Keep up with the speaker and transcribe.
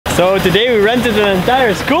So today we rented an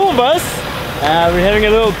entire school bus. We're having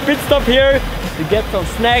a little pit stop here to get some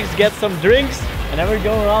snacks, get some drinks, and then we're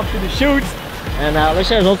going off to the shoot. And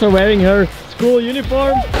Alicia is also wearing her school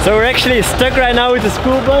uniform. So we're actually stuck right now with the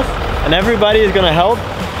school bus, and everybody is gonna help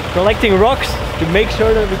collecting rocks to make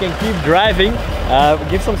sure that we can keep driving.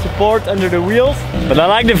 Give some support under the wheels. But I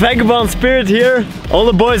like the vagabond spirit here. All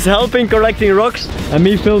the boys helping collecting rocks and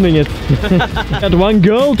me filming it. Got one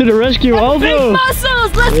girl to the rescue also. Big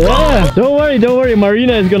muscles, let's go! Don't worry,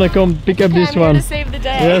 Marina is gonna come pick up this one. To save the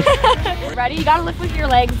day. Yes. Ready? You gotta lift with your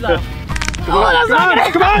legs though. Come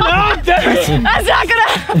on, come on! Oh, damn it. That's not gonna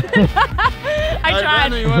happen. I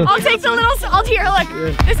tried. I'll take the little. I'll here. Look,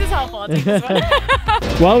 this is helpful. I'll take this one.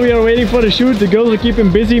 While we are waiting for the shoot, the girls are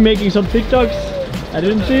keeping busy making some TikToks. I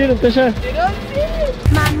didn't see it, Natasha. You don't see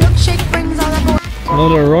it. My milkshake brings all aboard.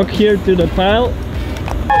 Another rock here to the pile.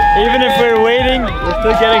 Even if we're waiting, we're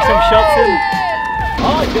still getting some shots in.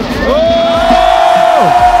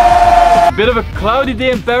 A bit of a cloudy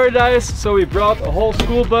day in paradise, so we brought a whole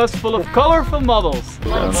school bus full of colorful models.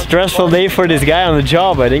 Stressful day for this guy on the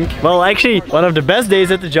job, I think. Well, actually, one of the best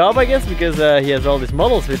days at the job, I guess, because he has all these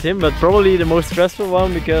models with him, but probably the most stressful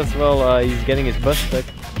one because, well, he's getting his bus stuck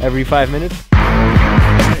every 5 minutes.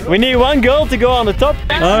 We need one girl to go on the top.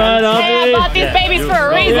 Alright, Audrey. I bought these babies for a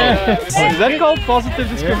reason. Yeah. Is that called positive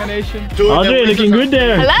discrimination? Audrey, looking good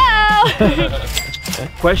there. Hello!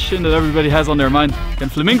 Question that everybody has on their mind. Can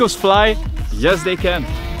flamingos fly? Yes, they can.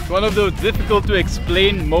 It's one of those difficult to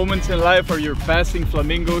explain moments in life where you're passing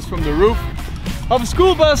flamingos from the roof of a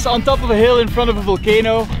school bus on top of a hill in front of a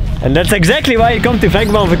volcano. And that's exactly why you come to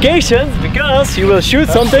Vagabond Vacations, because you will shoot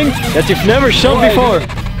something that you've never shot before.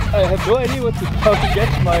 I have no idea how to get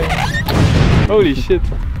my... Holy shit.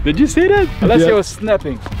 Did you see that? Alessia was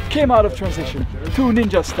snapping. Came out of transition. 2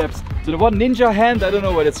 ninja steps. So the one ninja hand, I don't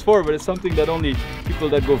know what it's for, but it's something that only people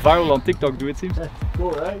that go viral on TikTok do, it seems.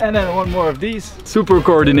 Cool, right? And then one more of these. Super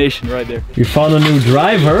coordination right there. We found a new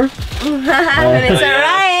driver. It's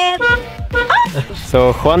alright.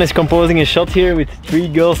 So Juan is composing a shot here with 3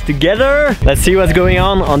 girls together. Let's see what's going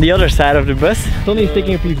on the other side of the bus. Tony is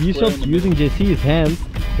taking a preview shot using JC's hands.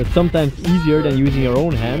 That's sometimes easier than using your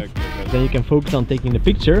own hands. Then you can focus on taking the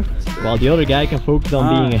picture, while the other guy can focus on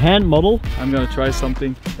being a hand model. I'm gonna try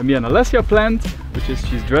something that me and Alessia planned, which is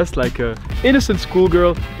she's dressed like a innocent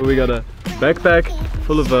schoolgirl, but we got a backpack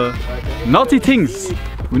full of naughty things.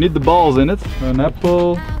 We need the balls in it. An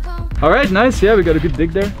apple. Alright, nice, yeah, we got a good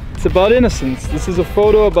dig there. It's about innocence. This is a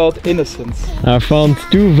photo about innocence. I found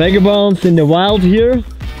 2 vagabonds in the wild here.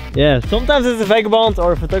 Yeah, sometimes as a vagabond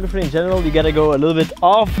or a photographer in general, you gotta go a little bit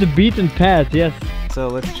off the beaten path, yes. So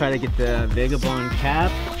let's try to get the vagabond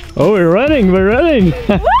cap. Oh, we're running!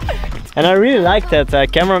 And I really like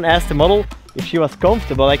that Cameron asked the model if she was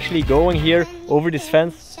comfortable actually going here over this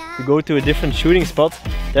fence to go to a different shooting spot.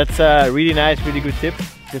 That's a really nice, really good tip.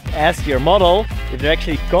 Just ask your model if they're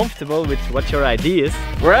actually comfortable with what your idea is.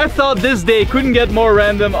 Where I thought this day couldn't get more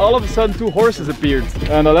random, all of a sudden 2 horses appeared.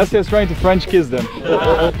 And Alessia is trying to French kiss them.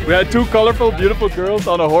 We had 2 colorful, beautiful girls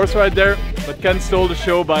on a horse right there, but Ken stole the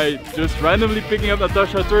show by just randomly picking up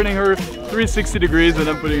Natasha, turning her 360 degrees and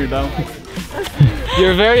then putting her down.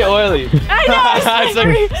 You're very oily. I know,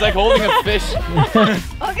 it's like holding a fish.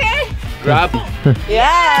 Okay. Grab.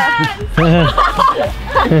 Yeah.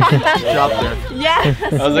 Drop there. Yeah.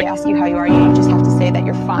 I was like, They ask you how you are, you just have to say that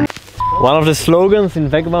you're fine. One of the slogans in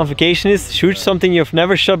Vagabond Vacation is shoot something you've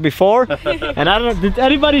never shot before. And I don't know, did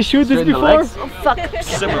anybody shoot this before? Fuck.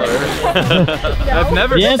 similar. I've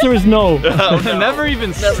never. The answer is no. I've never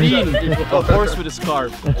even seen a horse with a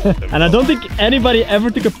scarf. And I don't think anybody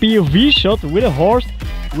ever took a POV shot with a horse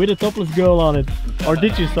with a topless girl on it. Or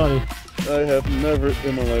did you, Sonny? I have never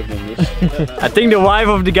in my life done this. I think the wife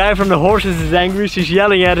of the guy from the horses is angry. She's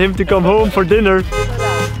yelling at him to come home for dinner.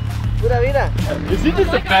 Is he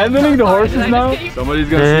just abandoning the horses now? Somebody's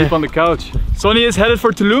gonna sleep on the couch. Sonny is headed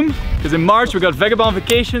for Tulum, because in March we got Vagabond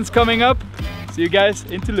Vacations coming up. See you guys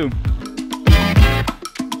in Tulum.